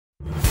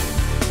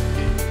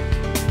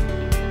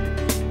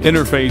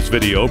Interface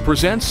Video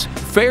presents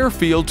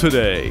Fairfield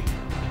Today.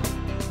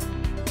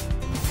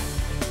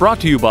 Brought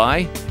to you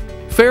by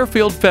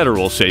Fairfield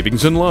Federal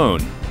Savings and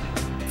Loan,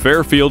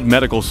 Fairfield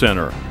Medical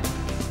Center,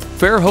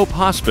 Fairhope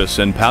Hospice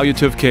and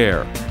Palliative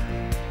Care,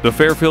 the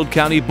Fairfield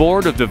County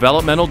Board of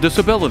Developmental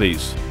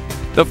Disabilities,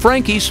 the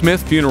Frankie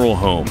Smith Funeral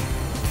Home,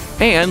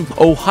 and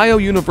Ohio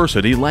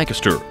University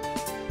Lancaster.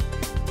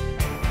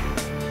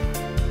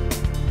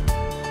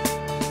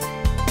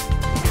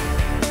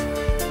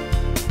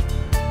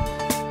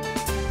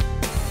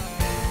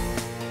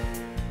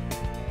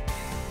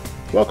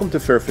 Welcome to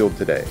Fairfield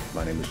Today.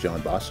 My name is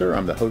John Bosser.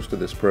 I'm the host of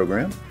this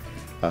program.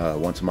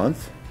 Once a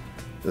month,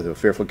 the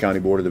Fairfield County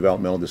Board of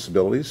Developmental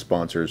Disabilities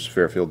sponsors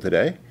Fairfield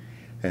Today,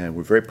 and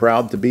we're very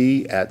proud to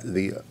be at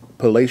the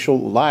Palatial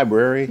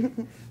Library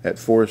at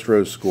Forest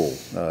Rose School.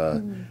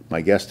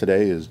 My guest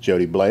today is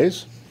Jody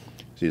Blaze.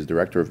 She's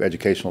Director of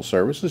Educational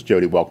Services.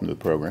 Jody, welcome to the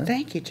program.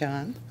 Thank you,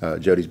 John.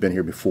 Jody's been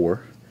here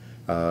before.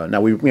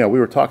 Now we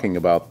were talking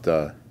about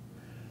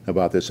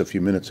this a few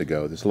minutes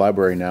ago. This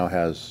library now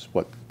has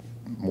what?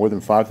 More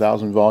than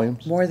 5,000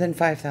 volumes? More than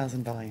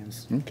 5,000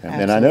 volumes. Okay. Absolutely.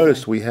 And I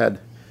noticed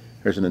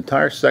there's an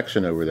entire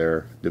section over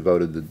there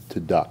devoted to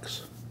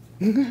ducks.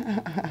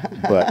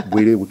 But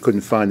we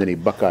couldn't find any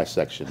Buckeye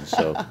sections,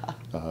 so I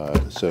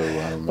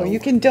don't know. Well,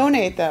 you can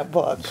donate that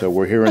book. So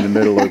we're here in the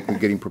middle of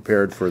getting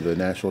prepared for the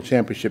national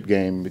championship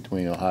game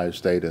between Ohio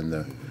State and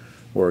the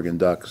Oregon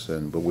Ducks,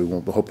 but we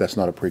hope that's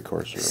not a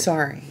precursor.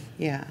 Sorry,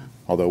 yeah.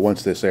 Although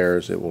once this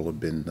airs, it will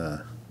have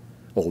been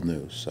old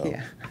news. So.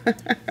 Yeah.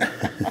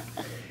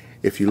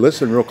 If you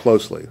listen real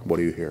closely, what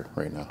do you hear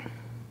right now?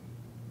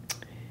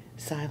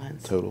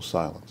 Silence. Total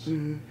silence.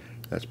 Mm-hmm.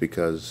 That's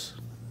because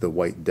the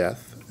White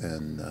Death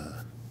and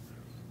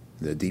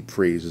the deep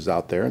freeze is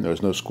out there, and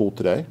there's no school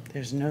today.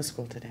 There's no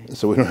school today.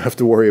 So we don't have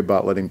to worry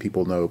about letting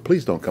people know,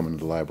 please don't come into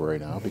the library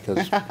now,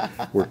 because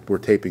we're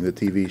taping the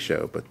TV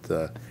show,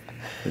 but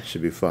it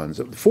should be fun.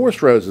 So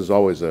Forest Rose is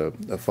always a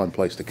fun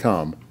place to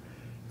come.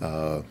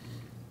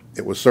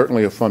 It was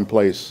certainly a fun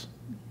place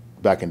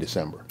back in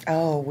December.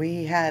 Oh,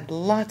 we had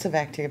lots of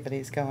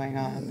activities going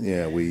on.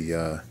 Yeah, we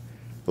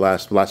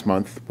last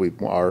month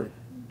our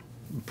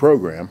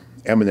program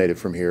emanated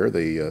from here,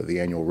 the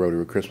annual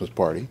Rotary Christmas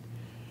Party,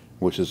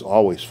 which is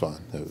always fun.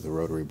 The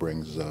Rotary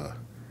brings a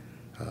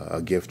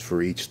gift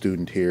for each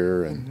student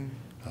here and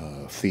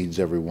feeds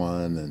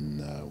everyone,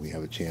 and we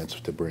have a chance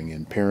to bring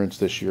in parents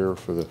this year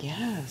for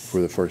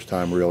the first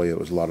time. Really, it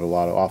was an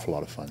awful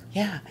lot of fun.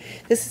 Yeah,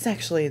 this is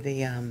actually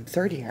the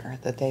third year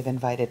that they've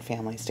invited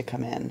families to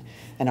come in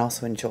and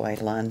also enjoy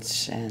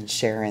lunch and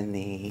share in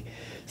the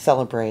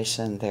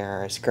celebration.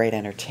 There's great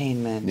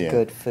entertainment,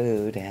 good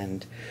food,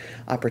 and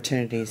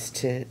opportunities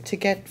to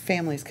get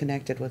families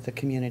connected with the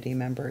community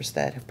members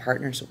that have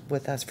partnered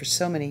with us for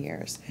so many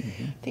years.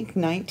 I think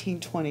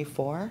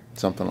 1924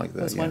 something like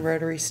that was when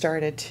Rotary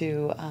started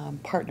to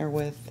partner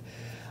with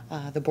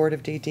the Board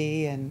of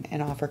DD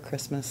and offer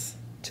Christmas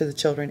to the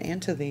children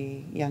and to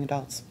the young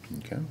adults.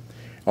 Okay.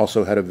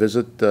 Also had a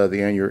visit,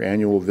 the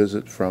annual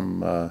visit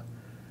from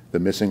the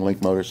Missing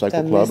Link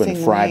Motorcycle Club and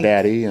Fry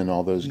Daddy and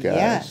all those guys.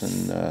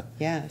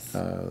 Yes.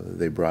 And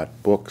they brought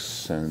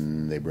books,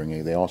 and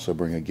they also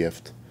bring a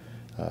gift,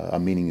 a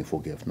meaningful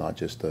gift, not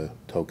just a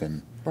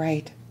token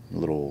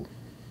little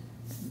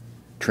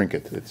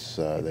trinket. It's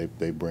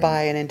they bring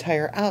buy an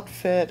entire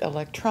outfit,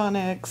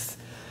 electronics.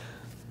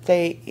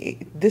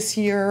 This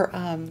year,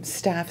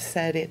 staff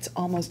said it's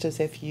almost as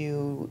if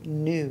you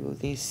knew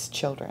these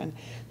children.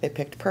 They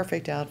picked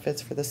perfect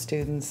outfits for the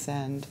students,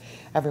 and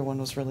everyone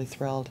was really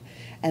thrilled.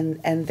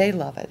 And they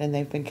love it, and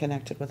they've been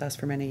connected with us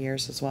for many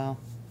years as well.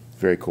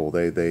 Very cool.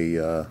 They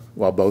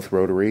both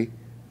Rotary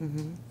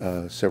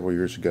several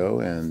years ago,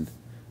 and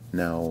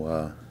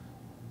now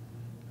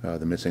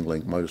the Missing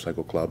Link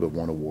Motorcycle Club have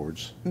won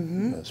awards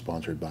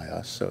sponsored by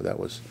us. So that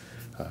was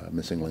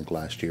Missing Link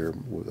last year.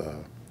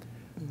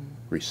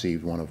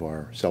 Received one of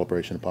our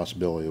Celebration of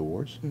Possibility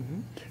Awards,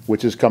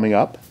 which is coming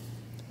up.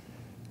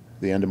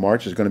 The end of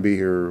March is going to be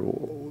here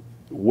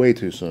way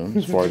too soon,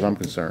 as far as I'm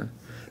concerned.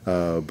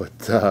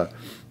 But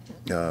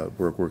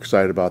we're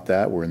excited about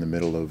that. We're in the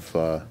middle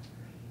of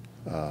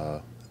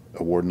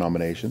award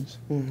nominations,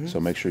 so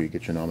make sure you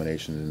get your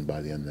nominations in by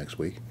the end of next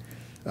week.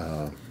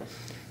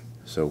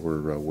 So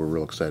we're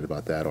real excited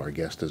about that. Our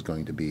guest is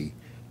going to be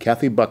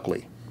Kathy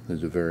Buckley,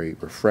 who's a very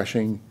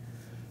refreshing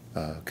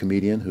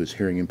comedian who's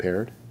hearing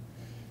impaired.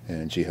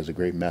 And she has a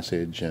great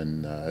message,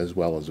 and as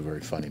well as a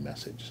very funny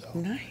message. So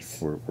nice.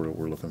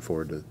 We're looking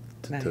forward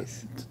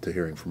to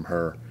hearing from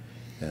her,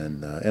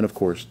 and of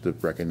course to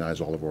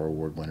recognize all of our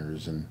award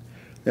winners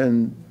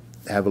and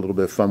have a little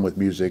bit of fun with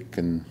music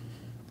and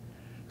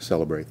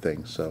celebrate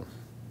things. So,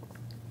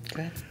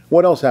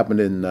 what else happened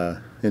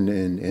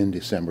in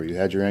December? You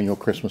had your annual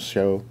Christmas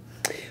show.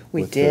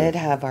 We did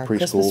have our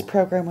Christmas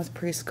program with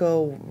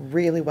preschool,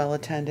 really well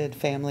attended,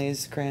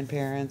 families,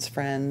 grandparents,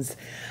 friends,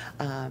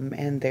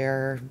 and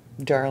they're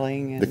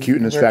darling. And the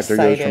cuteness we're factor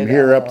goes excited. from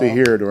here up to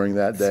here during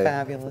that day. It's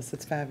fabulous.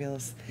 It's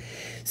fabulous.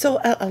 So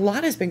a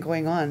lot has been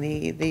going on.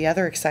 The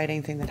other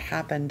exciting thing that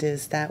happened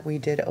is that we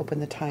did open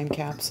the time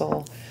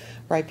capsule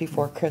right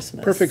before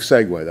Christmas. Perfect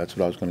segue. That's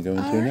what I was going to go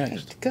into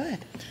next. Good.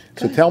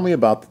 So tell me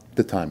about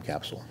the time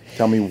capsule.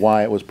 Tell me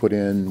why it was put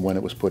in, when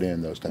it was put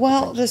in, those types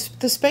of things.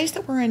 The space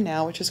that we're in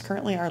now, which is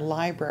currently our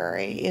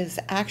library, is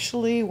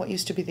actually what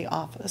used to be the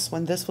office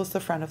when this was the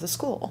front of the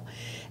school.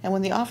 And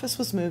when the office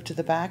was moved to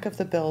the back of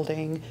the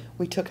building,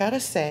 we took out a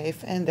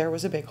safe and there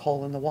was a big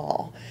hole in the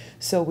wall.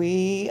 So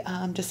we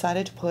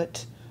decided to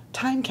put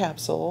time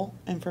capsule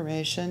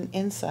information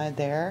inside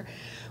there.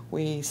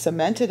 We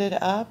cemented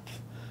it up,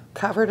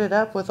 covered it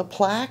up with a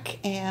plaque,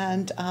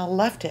 and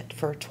left it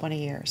for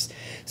 20 years.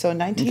 So in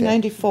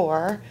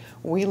 1994,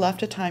 we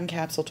left a time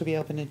capsule to be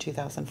opened in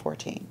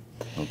 2014.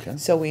 Okay.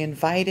 So we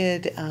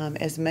invited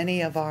as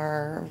many of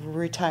our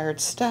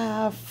retired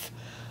staff,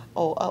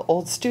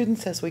 old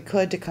students as we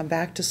could to come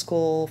back to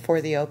school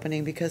for the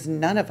opening, because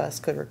none of us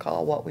could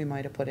recall what we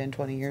might have put in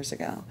 20 years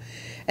ago.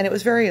 And it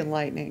was very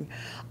enlightening.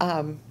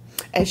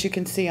 As you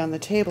can see on the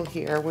table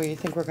here, we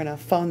think we're going to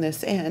phone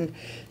this in.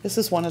 This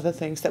is one of the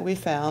things that we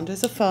found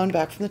is a phone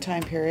back from the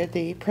time period,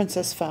 the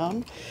Princess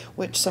phone,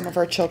 which some of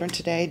our children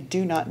today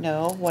do not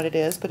know what it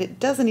is, but it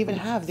doesn't even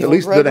have the At old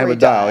least it didn't have a rotary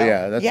dial,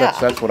 yeah.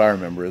 That's what I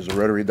remember, is a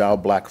rotary dial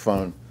black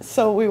phone.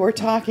 So we were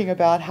talking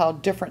about how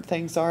different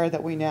things are,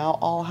 that we now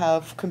all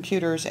have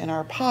computers in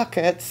our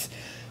pockets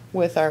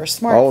with our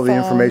smartphones. All of the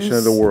information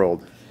of the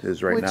world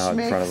is right now in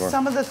front of Which makes us.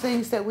 some of the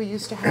things that we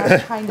used to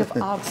have kind of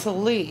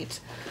obsolete.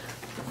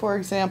 For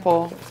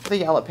example, the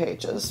Yellow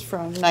Pages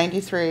from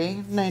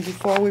 93,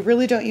 94. We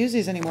really don't use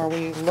these anymore.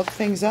 We look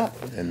things up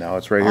And now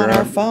it's right here on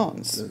our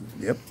phones.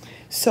 Yep.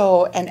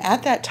 So, and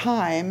at that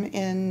time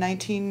in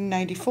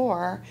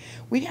 1994,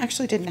 we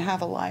actually didn't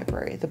have a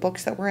library. The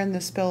books that were in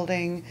this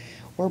building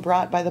were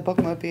brought by the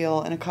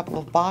bookmobile in a couple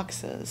of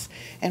boxes,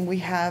 and we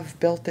have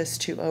built this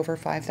to over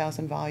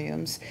 5,000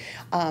 volumes.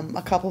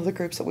 A couple of the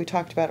groups that we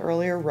talked about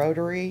earlier,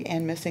 Rotary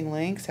and Missing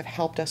Links, have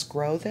helped us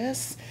grow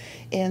this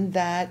in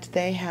that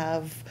they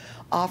have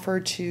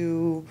offered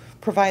to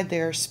provide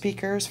their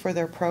speakers for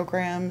their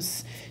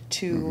programs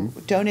to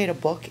donate a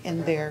book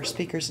in their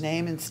speaker's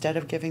name instead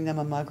of giving them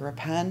a mug or a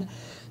pen.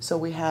 So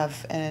we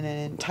have an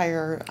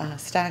entire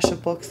stash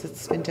of books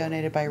that's been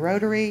donated by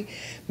Rotary,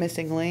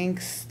 Missing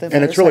Links, the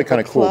And it's really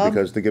kind of Motorcycle cool Club.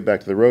 because, to get back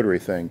to the Rotary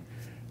thing,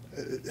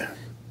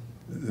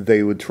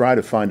 they would try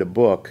to find a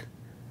book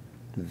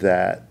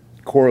that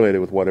correlated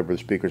with whatever the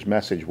speaker's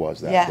message was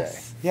that day.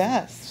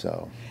 Yes.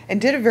 So,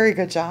 And did a very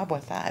good job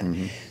with that.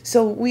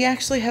 So we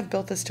actually have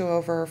built this to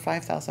over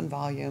 5,000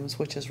 volumes,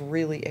 which is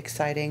really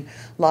exciting.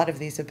 A lot of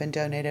these have been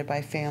donated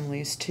by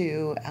families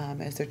too,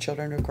 as their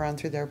children have grown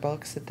through their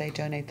books, that they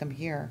donate them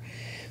here.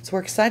 So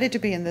we're excited to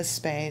be in this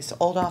space,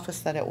 old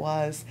office that it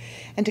was,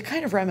 and to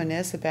kind of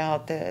reminisce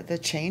about the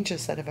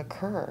changes that have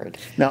occurred.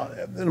 now,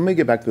 let me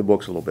get back to the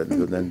books a little bit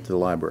and then to the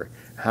library.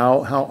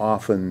 How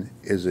often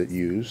is it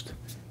used?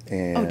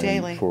 And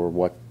daily. For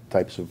what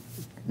types of,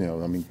 I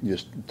mean,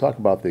 just talk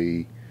about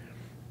the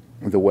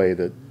way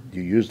that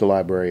you use the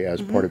library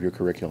as part of your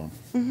curriculum.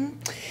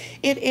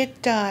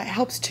 It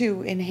helps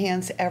to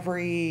enhance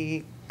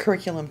every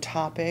curriculum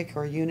topic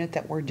or unit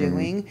that we're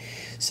doing.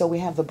 So we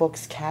have the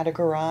books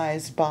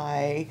categorized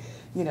by,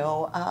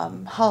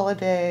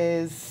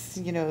 holidays,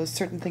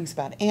 certain things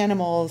about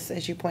animals.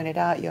 As you pointed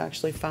out, you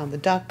actually found the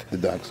ducks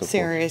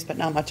series, but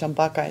not much on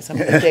Buckeyes. I'm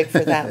going to dig for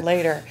that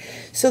later.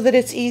 So that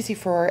it's easy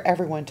for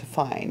everyone to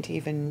find,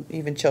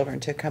 even children,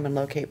 to come and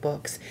locate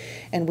books.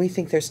 And we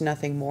think there's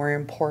nothing more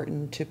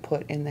important to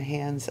put in the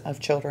hands of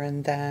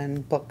children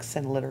than books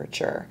and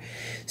literature.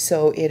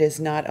 So it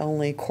is not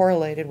only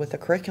correlated with the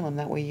curriculum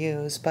that we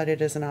use, but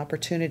it is an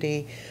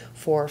opportunity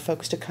for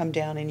folks to come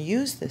down and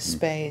use this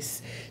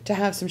space to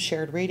have some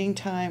shared reading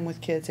time with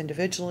kids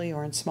individually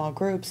or in small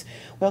groups.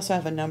 We also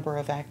have a number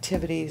of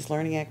activities,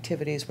 learning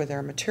activities, where there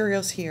are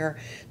materials here.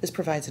 This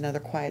provides another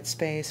quiet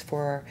space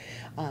for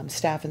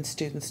staff and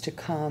students to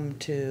come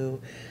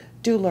to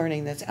do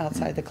learning that's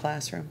outside the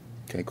classroom.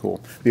 Okay,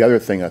 cool. The other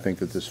thing I think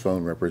that this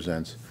phone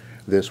represents,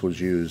 this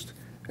was used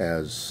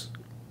as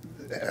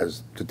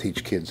to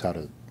teach kids how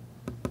to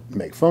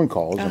make phone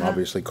calls and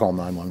obviously call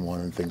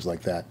 911 and things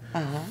like that.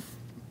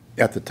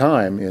 At the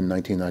time, in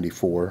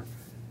 1994,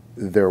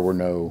 there were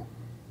no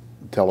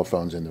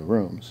telephones in the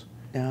rooms.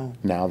 No.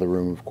 Now the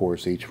room, of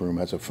course, each room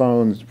has a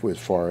phone, as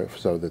far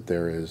so that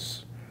there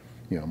is,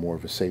 more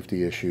of a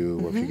safety issue.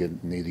 Or if you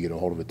need to get a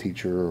hold of a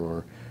teacher,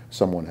 or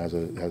someone has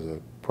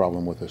a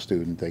problem with a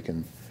student, they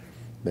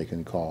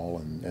can call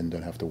and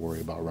don't have to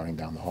worry about running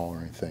down the hall or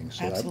anything.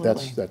 So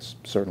that's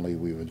certainly,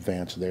 we've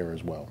advanced there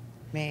as well.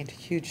 Made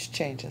huge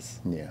changes.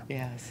 Yeah.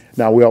 Yes.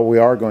 Now we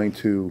are going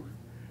to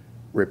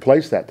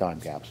replace that time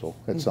capsule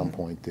at some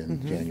point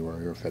in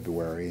January or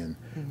February, and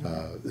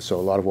so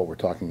a lot of what we're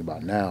talking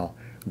about now,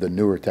 the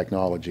newer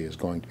technology is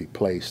going to be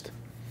placed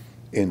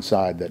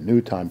inside that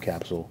new time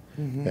capsule,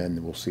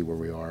 and we'll see where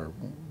we are.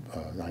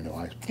 I know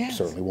I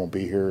certainly won't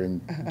be here in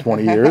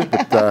 20 years,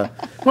 but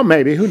well,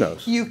 maybe, who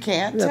knows? You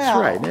can't That's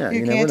tell. right, yeah, You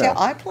you can't never tell. know.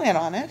 I plan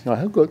on it.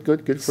 Oh,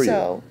 good for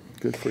So, you.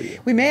 Good for you.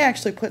 We may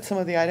actually put some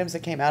of the items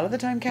that came out of the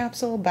time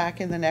capsule back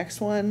in the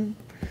next one.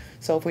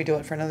 So if we do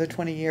it for another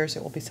 20 years,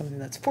 it will be something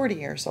that's 40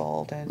 years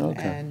old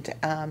and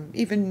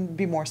even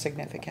be more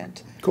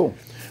significant. Cool.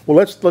 Well,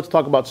 let's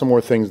talk about some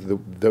more things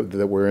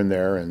that were in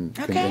there and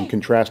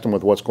contrast them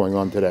with what's going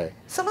on today.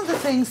 Some of the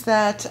things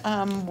that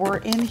were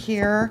in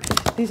here,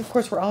 these of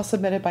course were all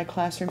submitted by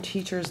classroom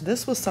teachers.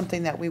 This was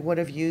something that we would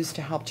have used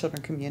to help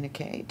children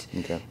communicate.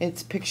 Okay.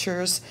 It's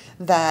pictures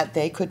that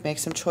they could make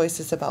some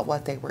choices about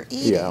what they were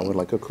eating. Yeah, I would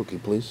like a cookie,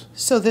 please.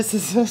 So this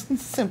is a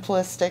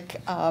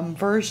simplistic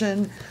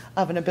version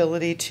of an ability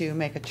to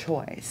make a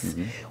choice.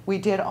 We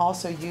did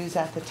also use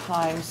at the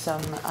time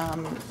some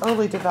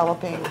early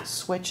developing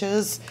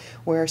switches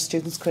where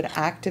students could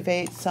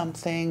activate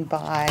something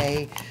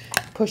by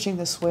pushing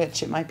the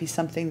switch. It might be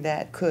something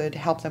that could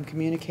help them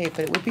communicate,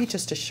 but it would be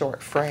just a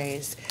short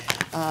phrase.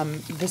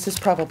 This is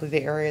probably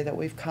the area that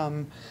we've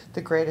come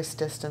the greatest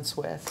distance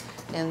with,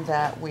 in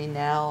that we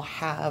now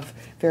have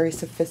very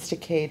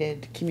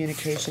sophisticated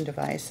communication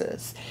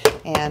devices.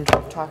 And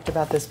I've talked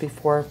about this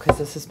before because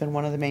this has been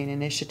one of the main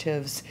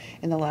initiatives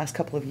in the last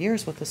couple of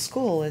years with the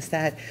school, is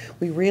that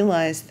we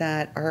realize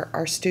that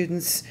our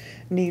students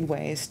need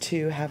ways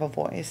to have a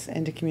voice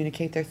and to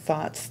communicate their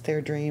thoughts,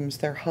 their dreams,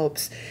 their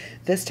hopes.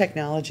 This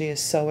technology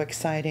is so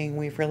exciting.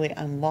 We've really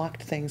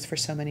unlocked things for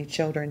so many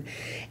children,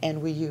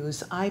 and we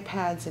use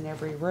iPads in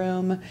every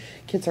room.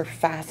 Kids are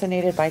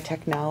fascinated by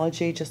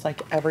technology just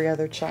like every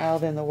other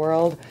child in the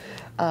world.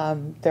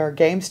 There are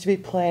games to be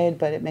played,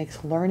 but it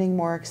makes learning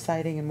more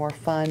exciting and more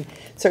fun.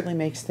 It certainly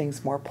makes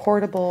things more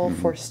portable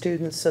for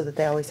students so that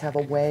they always have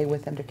a way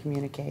with them to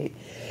communicate.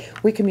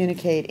 We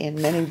communicate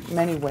in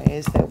many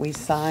ways, that we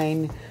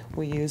sign,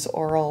 we use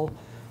oral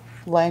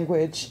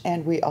language,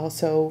 and we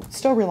also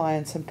still rely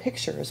on some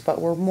pictures,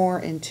 but we're more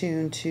in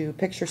tune to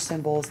picture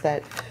symbols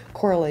that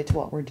correlate to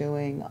what we're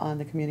doing on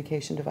the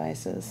communication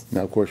devices.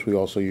 Now, of course, we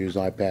also use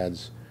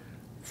iPads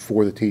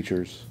for the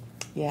teachers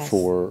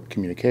for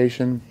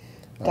communication.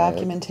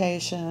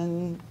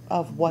 Documentation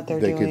of what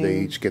they're doing. They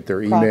each get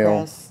their email.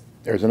 Progress.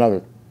 There's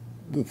another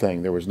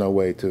thing. There was no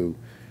way to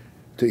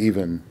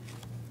even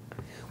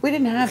We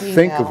didn't have email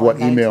think of what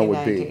in email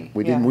would be.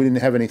 1990. We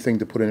didn't have anything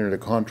to put in there to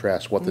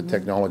contrast what the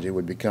technology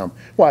would become.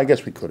 Well, I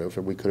guess we could have.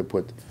 We could have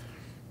put.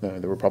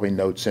 There were probably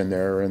notes in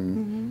there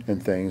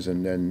and things,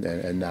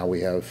 and now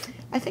we have.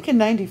 I think in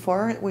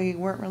 '94 we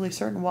weren't really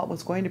certain what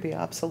was going to be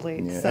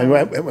obsolete. Yeah. So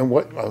And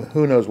what?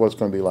 Who knows what's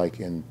going to be like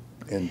in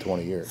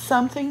 20 years?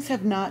 some things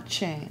have not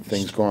changed.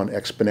 Things gone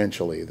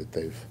exponentially that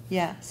they've.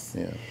 Yes.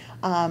 Yeah.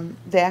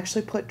 They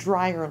actually put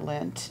dryer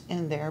lint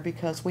in there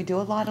because we do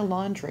a lot of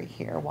laundry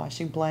here,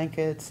 washing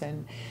blankets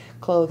and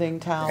clothing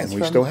towels And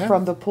we still have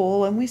from the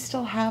pool, and we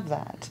still have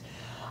that.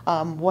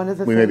 One of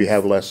the We things, maybe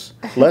have less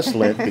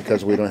lint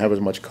because we don't have as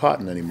much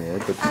cotton anymore.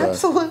 But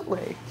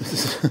absolutely.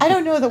 I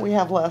don't know that we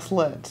have less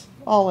lint,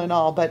 all in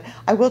all, but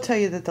I will tell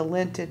you that the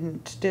lint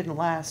didn't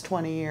last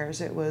 20 years.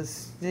 It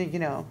was,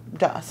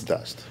 dust.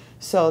 dust.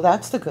 So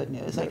that's the good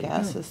news, I There you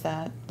guess, go. is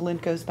that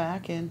lint goes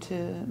back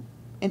into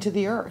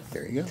the earth.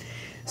 There you go.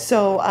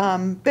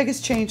 So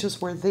biggest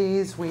changes were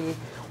these.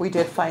 We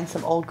did find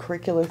some old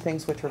curricular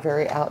things which were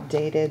very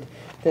outdated.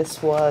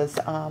 This was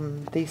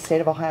the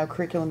State of Ohio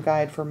Curriculum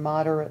Guide for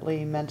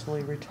Moderately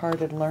Mentally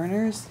Retarded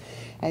Learners.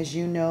 As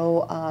you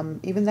know,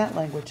 even that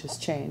language has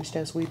changed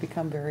as we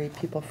become very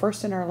people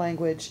first in our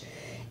language,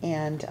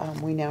 and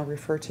we now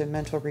refer to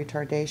mental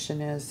retardation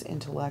as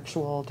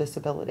intellectual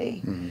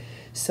disability.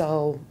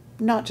 So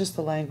not just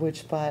the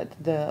language, but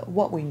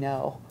what we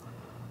know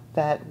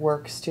that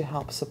works to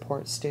help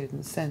support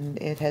students, and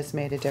it has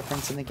made a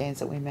difference in the gains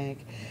that we make.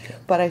 Okay.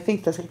 But I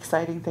think the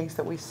exciting things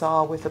that we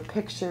saw with the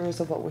pictures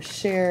of what was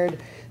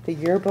shared, the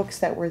yearbooks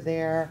that were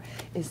there,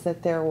 is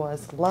that there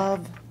was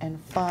love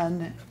and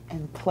fun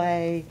and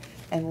play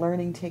and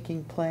learning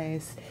taking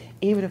place.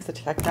 Even if the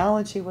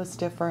technology was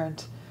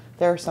different,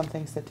 there are some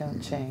things that don't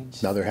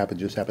change. Now there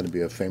just happened to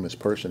be a famous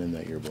person in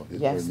that yearbook.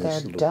 Yes, there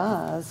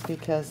does,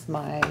 because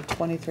my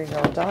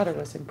 23-year-old daughter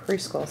was in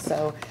preschool.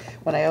 So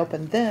when I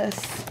opened this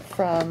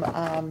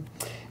from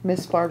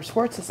Miss Barb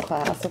Schwartz's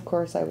class, of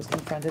course, I was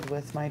confronted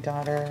with my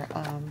daughter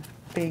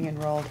being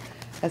enrolled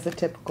as a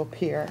typical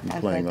peer at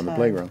playing that on the time.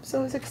 playground.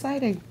 So it was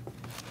exciting.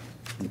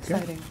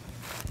 Okay.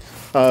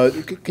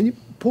 Exciting. Can you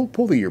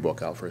pull the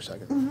yearbook out for a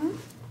second?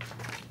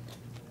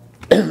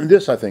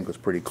 This, I think, was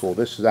pretty cool.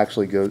 This is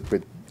actually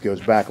goes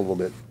back a little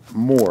bit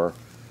more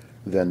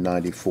than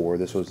 94.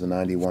 This was the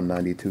 91,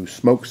 92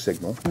 smoke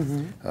signal.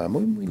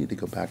 We need to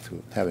go back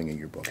to having a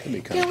yearbook. That'd be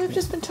kind Yeah, of we've cool.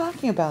 just been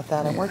talking about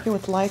that. I'm Yeah. working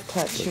with Life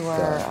Touch, who But,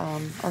 are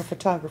our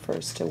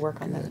photographers, to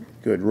work on that.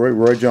 Good.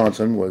 Roy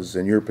Johnson was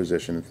in your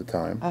position at the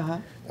time.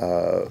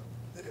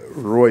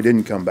 Roy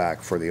didn't come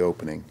back for the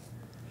opening,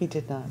 He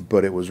did not.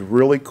 but it was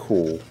really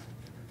cool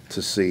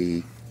to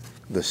see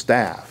the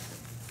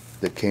staff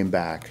that came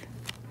back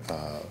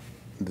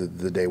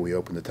the day we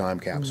opened the time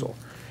capsule,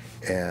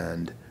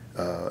 and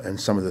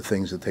some of the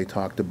things that they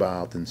talked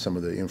about and some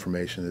of the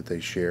information that they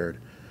shared.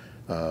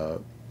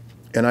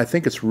 And I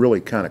think it's really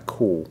kind of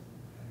cool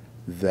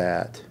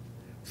that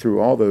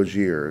through all those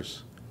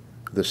years,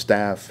 the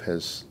staff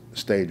has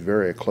stayed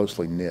very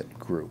closely knit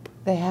group.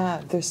 They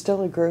have. There's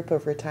still a group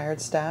of retired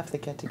staff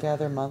that get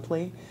together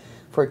monthly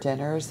for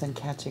dinners and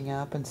catching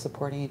up and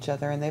supporting each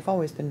other, and they've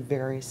always been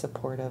very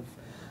supportive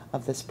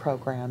of this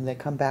program. They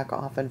come back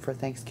often for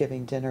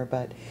Thanksgiving dinner,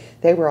 but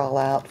they were all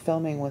out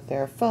filming with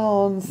their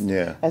phones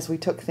as we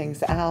took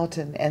things out,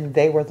 and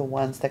they were the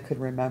ones that could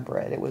remember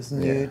it. It was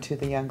new to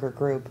the younger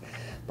group,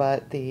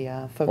 but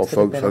the folks that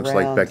have been folks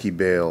around, like Becky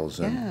Bales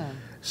and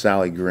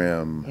Sally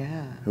Grimm.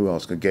 Who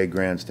else? Gay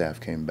Grandstaff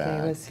came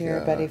back. He was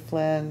here. Betty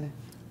Flynn.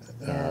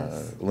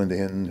 Linda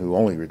Hinton, who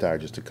only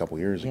retired just a couple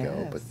years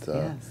ago. But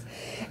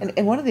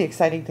And one of the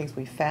exciting things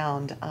we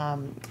found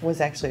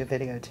was actually a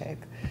videotape,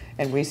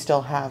 and we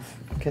still have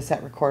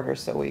cassette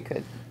recorders, so we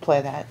could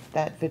play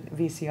that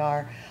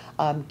VCR.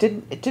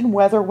 It didn't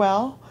weather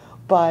well,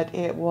 but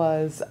it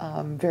was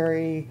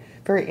very,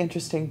 very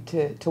interesting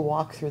to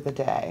walk through the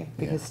day,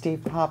 because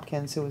Steve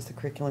Hopkins, who was the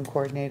curriculum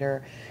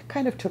coordinator,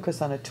 kind of took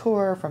us on a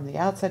tour from the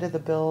outside of the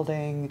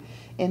building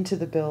into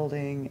the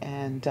building,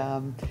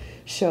 and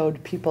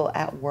showed people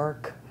at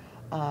work,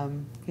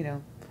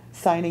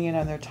 signing in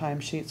on their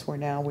timesheets, where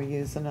now we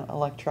use an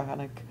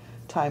electronic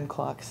time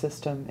clock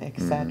system,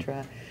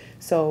 etc.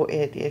 So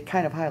it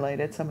kind of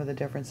highlighted some of the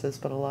differences,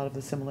 but a lot of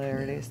the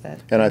similarities that.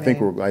 And I think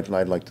I'd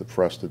like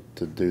for us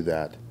to do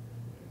that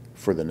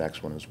for the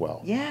next one as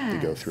well. Yes,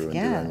 to go through and do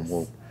it,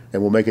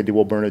 and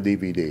we'll burn a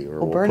DVD,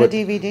 or we'll burn a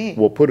DVD.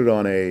 We'll put it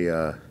on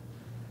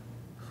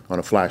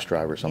a flash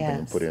drive or something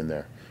and put it in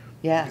there.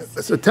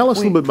 Yes. So tell us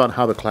a little bit about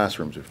how the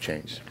classrooms have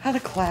changed. How the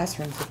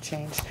classrooms have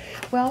changed.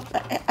 Well,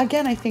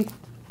 again, I think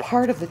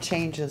part of the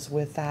changes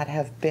with that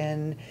have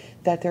been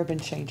that there have been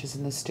changes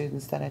in the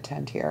students that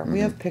attend here.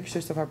 We have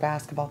pictures of our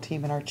basketball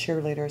team and our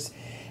cheerleaders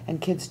and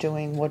kids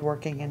doing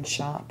woodworking in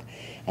shop.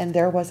 And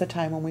there was a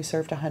time when we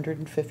served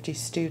 150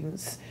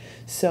 students.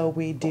 So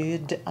we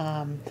did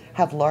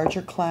have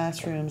larger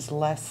classrooms,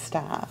 less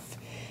staff.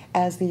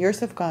 As the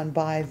years have gone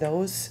by,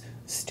 those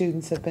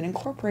students have been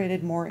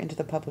incorporated more into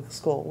the public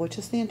school, which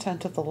is the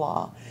intent of the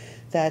law,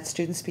 that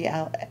students be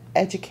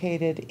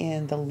educated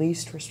in the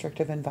least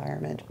restrictive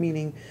environment,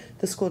 meaning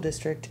the school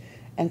district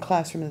and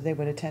classroom that they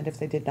would attend if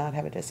they did not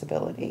have a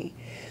disability.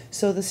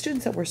 So the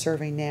students that we're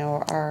serving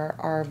now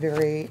are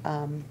very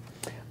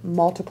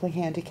multiply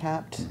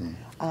handicapped.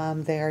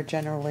 They are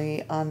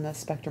generally on the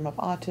spectrum of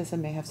autism,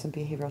 may have some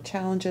behavioral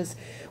challenges.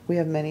 We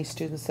have many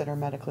students that are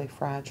medically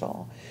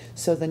fragile.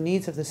 So the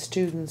needs of the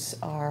students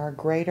are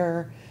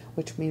greater,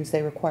 which means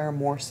they require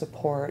more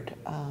support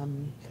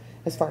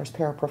as far as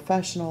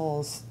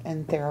paraprofessionals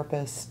and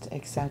therapists,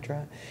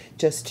 etc.,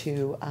 just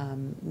to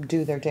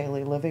do their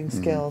daily living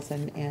skills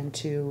and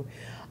to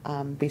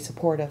be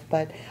supportive.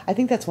 But I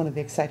think that's one of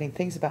the exciting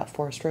things about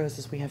Forest Rose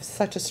is we have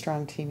such a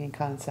strong teaming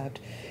concept,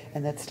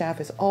 and that staff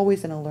is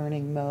always in a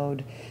learning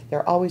mode.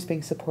 They're always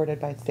being supported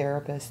by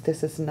therapists.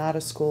 This is not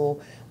a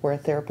school where a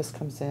therapist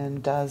comes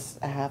in, does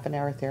a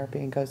half-an-hour therapy,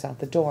 and goes out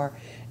the door.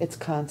 It's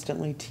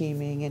constantly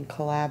teaming and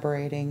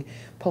collaborating,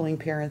 pulling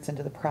parents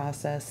into the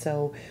process.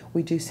 So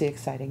we do see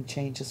exciting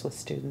changes with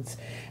students.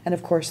 And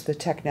of course, the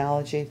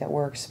technology that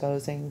we're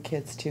exposing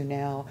kids to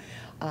now,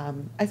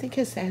 I think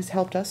has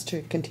helped us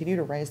to continue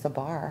to raise the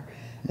bar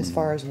as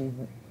far as,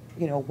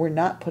 we're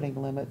not putting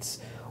limits.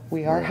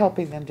 We are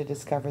helping them to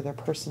discover their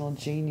personal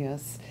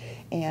genius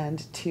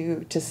and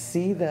to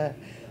see the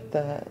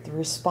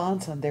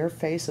response on their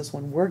faces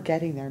when we're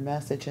getting their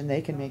message and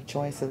they can make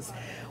choices.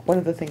 One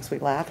of the things we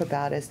laugh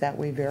about is that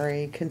we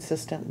very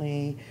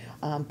consistently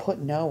put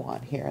no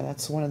on here.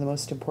 That's one of the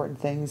most important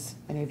things.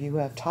 Any of you who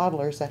have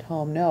toddlers at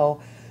home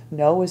know,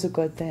 no is a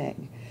good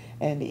thing.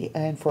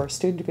 And for a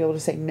student to be able to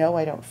say, no,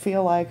 I don't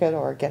feel like it,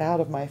 or get out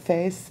of my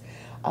face,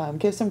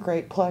 gives them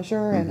great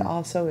pleasure and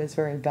also is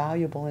very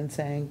valuable in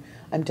saying,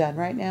 I'm done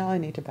right now, I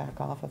need to back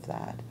off of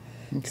that.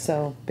 Okay.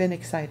 So, been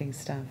exciting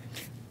stuff.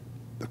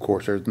 Of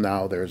course,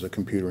 there's a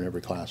computer in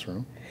every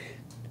classroom.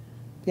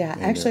 Yeah,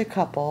 actually a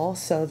couple,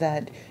 so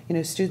that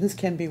students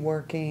can be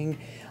working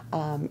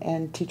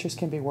and teachers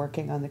can be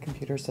working on the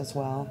computers as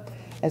well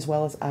as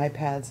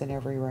iPads in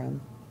every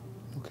room.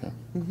 Okay.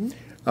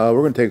 We're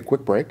going to take a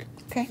quick break.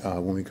 Okay.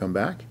 When we come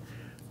back,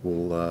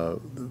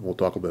 we'll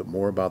talk a bit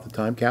more about the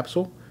time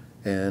capsule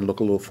and look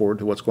a little forward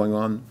to what's going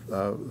on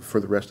for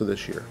the rest of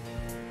this year.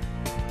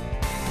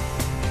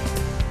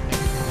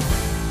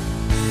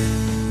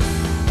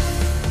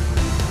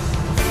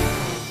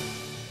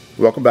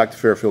 Welcome back to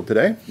Fairfield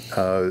Today.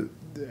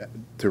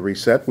 To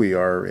reset, we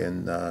are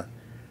in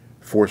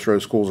Forest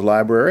Rose School's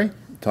library,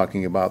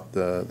 talking about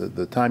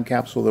the time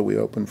capsule that we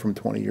opened from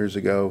 20 years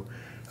ago,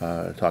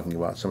 talking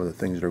about some of the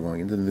things that are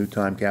going into the new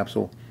time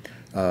capsule.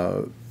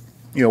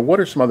 What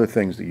are some other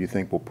things that you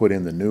think we'll put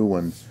in the new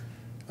one,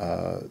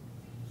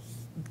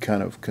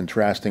 kind of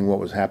contrasting what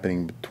was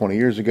happening 20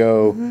 years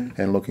ago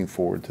and looking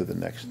forward to the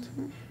next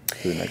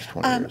for the next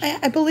 20 years?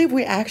 I believe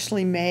we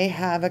actually may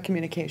have a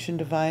communication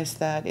device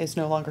that is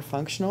no longer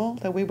functional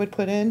that we would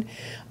put in,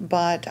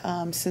 but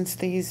since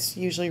these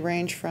usually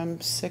range from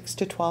 $6,000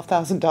 to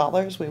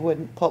 $12,000, we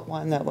wouldn't put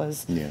one that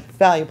was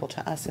valuable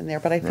to us in there.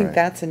 But I think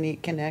that's a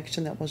neat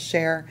connection that we'll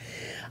share.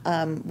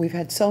 We've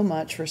had so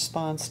much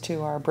response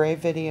to our Brave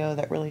video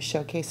that really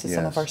showcases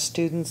some of our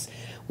students.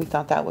 We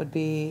thought that would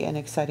be an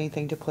exciting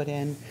thing to put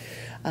in.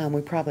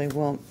 We probably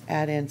won't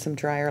add in some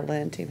dryer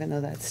lint, even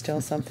though that's still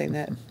something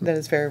that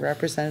is very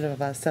representative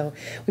of us. So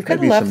we've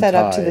kind of left that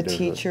up to the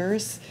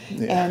teachers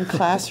and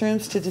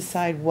classrooms to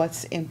decide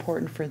what's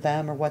important for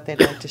them or what they'd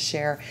like to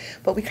share.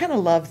 But we kind of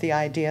love the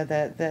idea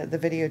that the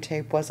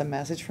videotape was a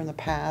message from the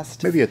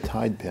past. Maybe a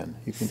Tide pen.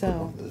 You can put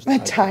one of those. A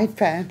Tide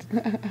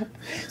pen.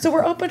 So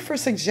we're open for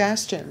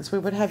suggestions. We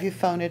would have you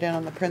phone it in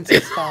on the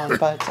Princess phone,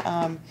 but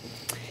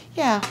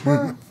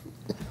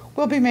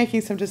we'll be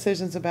making some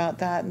decisions about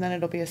that, and then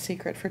it'll be a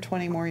secret for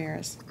 20 more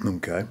years.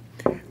 Okay.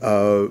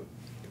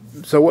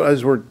 So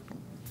as we're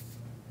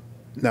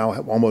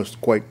now almost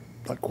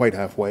not quite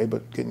halfway,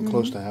 but getting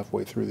close to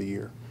halfway through the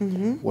year,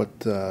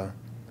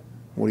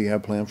 what do you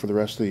have planned for the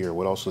rest of the year?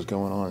 What else is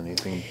going on?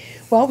 Anything?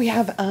 Well, we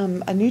have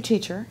a new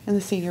teacher in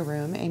the senior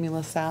room, Amy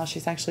LaSalle.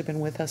 She's actually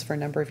been with us for a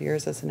number of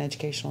years as an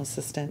educational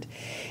assistant,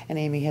 and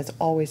Amy has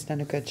always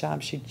done a good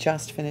job. She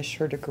just finished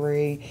her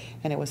degree,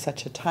 and it was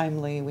such a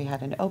timely, we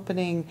had an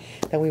opening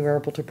that we were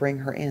able to bring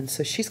her in.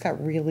 So she's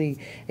got really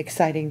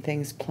exciting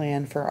things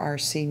planned for our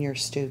senior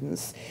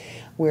students.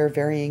 We're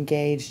very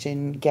engaged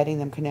in getting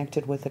them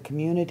connected with the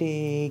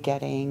community,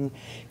 getting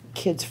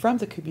kids from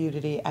the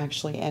community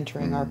actually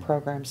entering our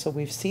program. So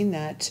we've seen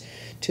that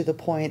to the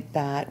point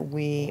that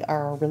we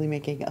are really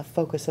making a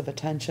focus of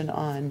attention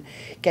on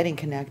getting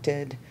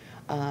connected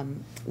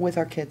with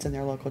our kids in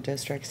their local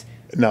districts.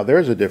 Now,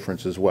 there's a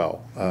difference as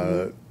well.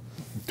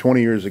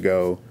 20 years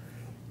ago,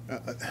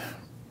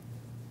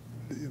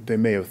 they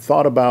may have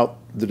thought about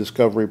the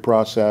discovery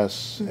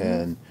process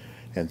and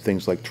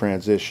things like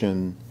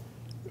transition,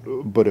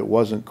 but it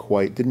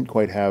didn't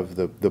quite have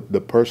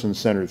the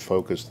person-centered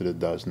focus that it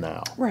does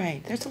now.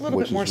 Right. There's a little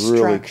bit more really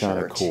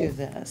structure cool to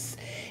this.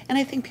 And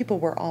I think people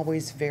were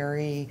always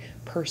very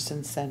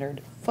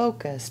person-centered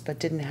focused, but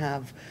didn't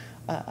have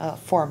a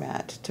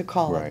format to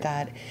call it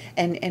that.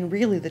 And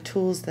really the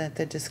tools that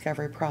the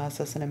discovery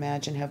process and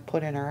Imagine have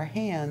put in our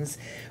hands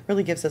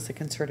really gives us a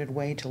concerted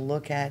way to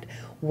look at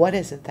what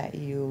is it that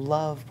you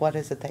love, what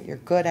is it that you're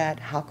good at,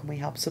 how can we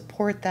help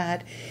support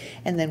that,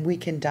 and then we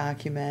can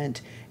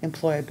document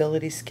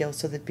employability skills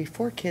so that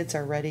before kids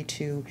are ready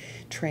to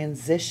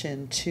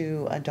transition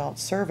to adult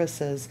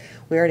services,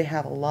 we already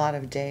have a lot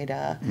of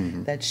data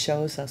that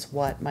shows us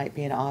what might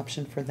be an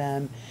option for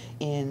them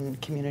in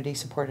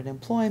community-supported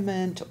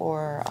employment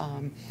or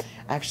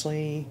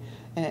actually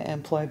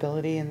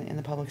employability in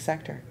the public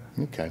sector.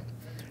 Okay.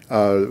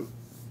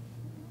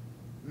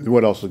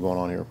 What else is going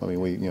on here? I mean,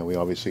 we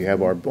obviously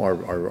have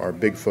our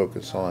big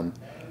focus on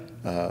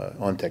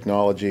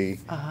technology,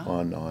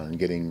 on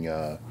getting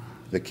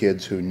the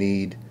kids who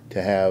need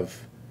to have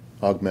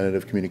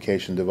augmentative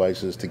communication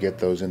devices to get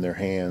those in their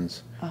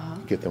hands,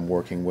 get them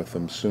working with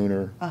them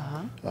sooner,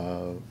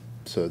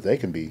 so that they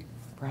can be.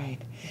 Right.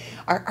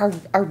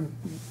 Our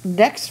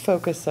next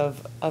focus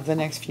of the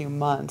next few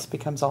months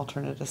becomes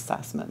alternate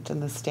assessment,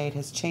 and the state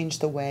has changed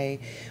the way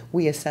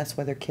we assess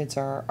whether kids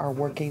are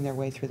working their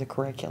way through the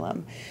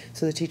curriculum.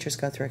 So the teachers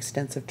go through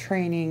extensive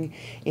training.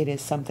 It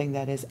is something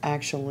that is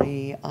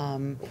actually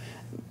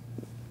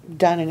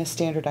done in a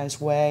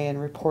standardized way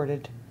and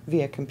reported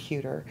via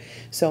computer.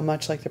 So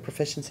much like the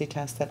proficiency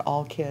test that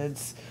all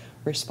kids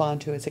respond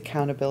to its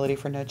accountability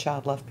for No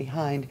Child Left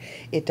Behind,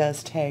 it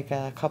does take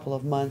a couple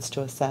of months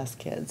to assess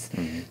kids.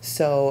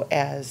 So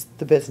as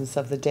the business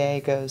of the day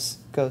goes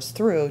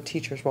through,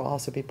 teachers will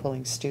also be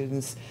pulling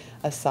students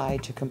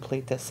aside to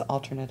complete this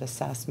alternate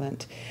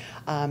assessment.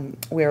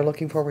 We are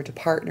looking forward to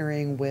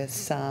partnering with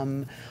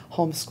some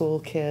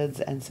homeschool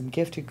kids and some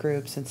gifted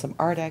groups and some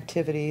art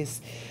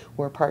activities.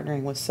 We're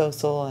partnering with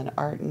Social and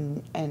Art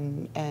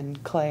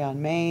and Clay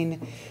on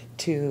Main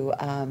to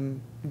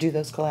do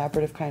those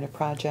collaborative kind of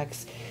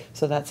projects.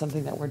 So that's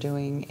something that we're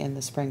doing in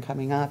the spring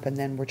coming up, and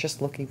then we're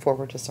just looking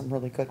forward to some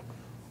really good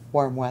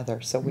warm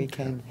weather so we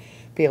can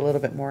be a little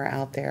bit more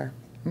out there.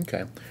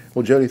 Okay.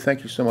 Well, Jody,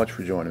 thank you so much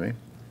for joining me.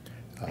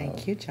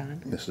 Thank you,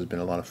 John. This has been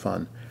a lot of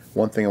fun.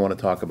 One thing I want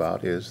to talk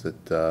about is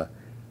that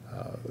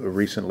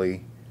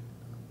recently,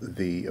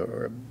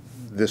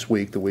 this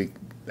week, the week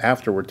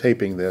after we're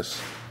taping this,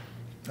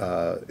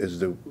 is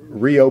the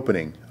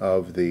reopening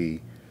of the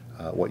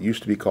what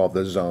used to be called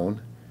the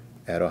Zone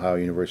at Ohio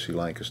University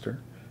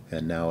Lancaster,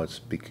 and now it's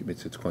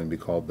going to be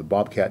called the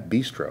Bobcat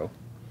Bistro,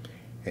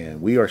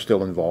 and we are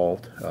still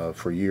involved.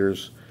 For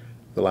years,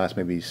 the last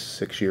maybe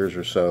 6 years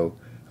or so,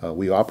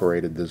 we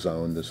operated the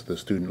Zone, the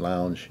student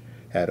lounge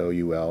at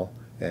OUL,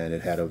 and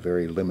it had a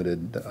very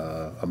limited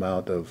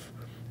amount of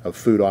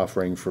food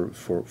offering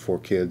for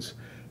kids,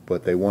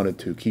 but they wanted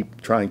to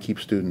try and keep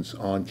students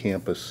on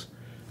campus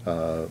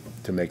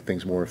to make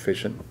things more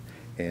efficient,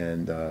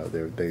 and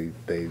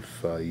they've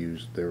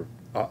used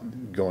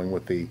going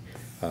with the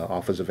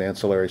Office of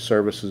Ancillary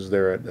Services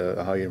there at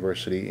Ohio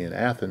University in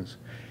Athens.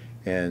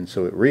 And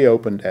so it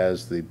reopened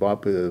as the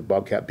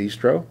Bobcat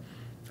Bistro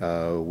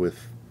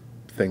with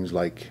things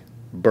like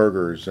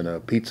burgers and a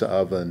pizza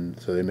oven,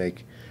 so they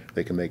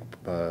can make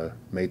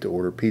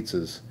made-to-order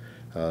pizzas,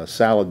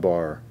 salad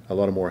bar, a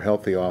lot of more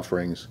healthy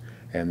offerings,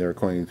 and they're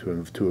going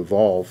to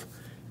evolve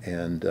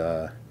and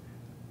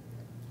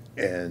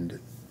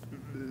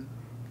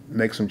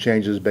make some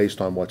changes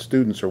based on what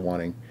students are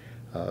wanting.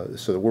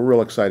 So we're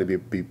real excited to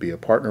be a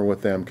partner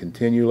with them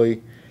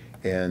continually,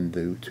 and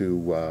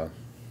to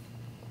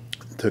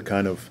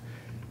kind of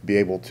be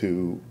able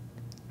to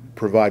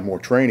provide more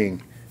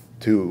training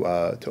to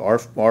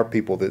our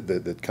people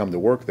that come to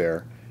work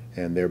there,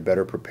 and they're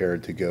better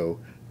prepared to go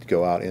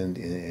out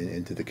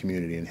into the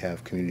community and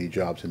have community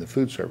jobs in the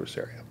food service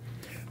area.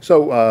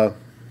 So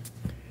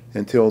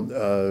until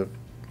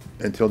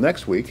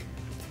next week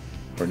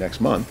or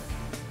next month,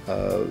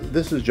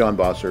 this is John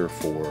Bosser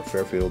for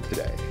Fairfield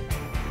Today.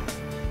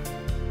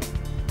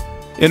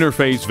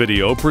 Interface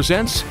Video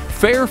presents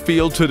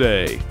Fairfield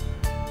Today.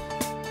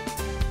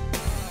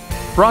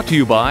 Brought to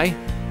you by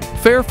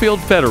Fairfield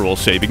Federal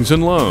Savings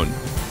and Loan,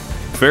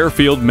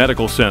 Fairfield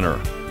Medical Center,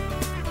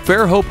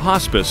 Fairhope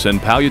Hospice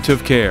and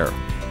Palliative Care,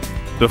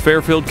 the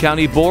Fairfield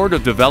County Board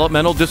of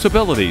Developmental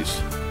Disabilities,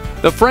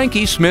 the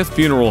Frankie Smith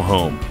Funeral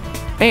Home,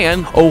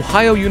 and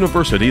Ohio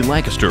University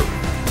Lancaster.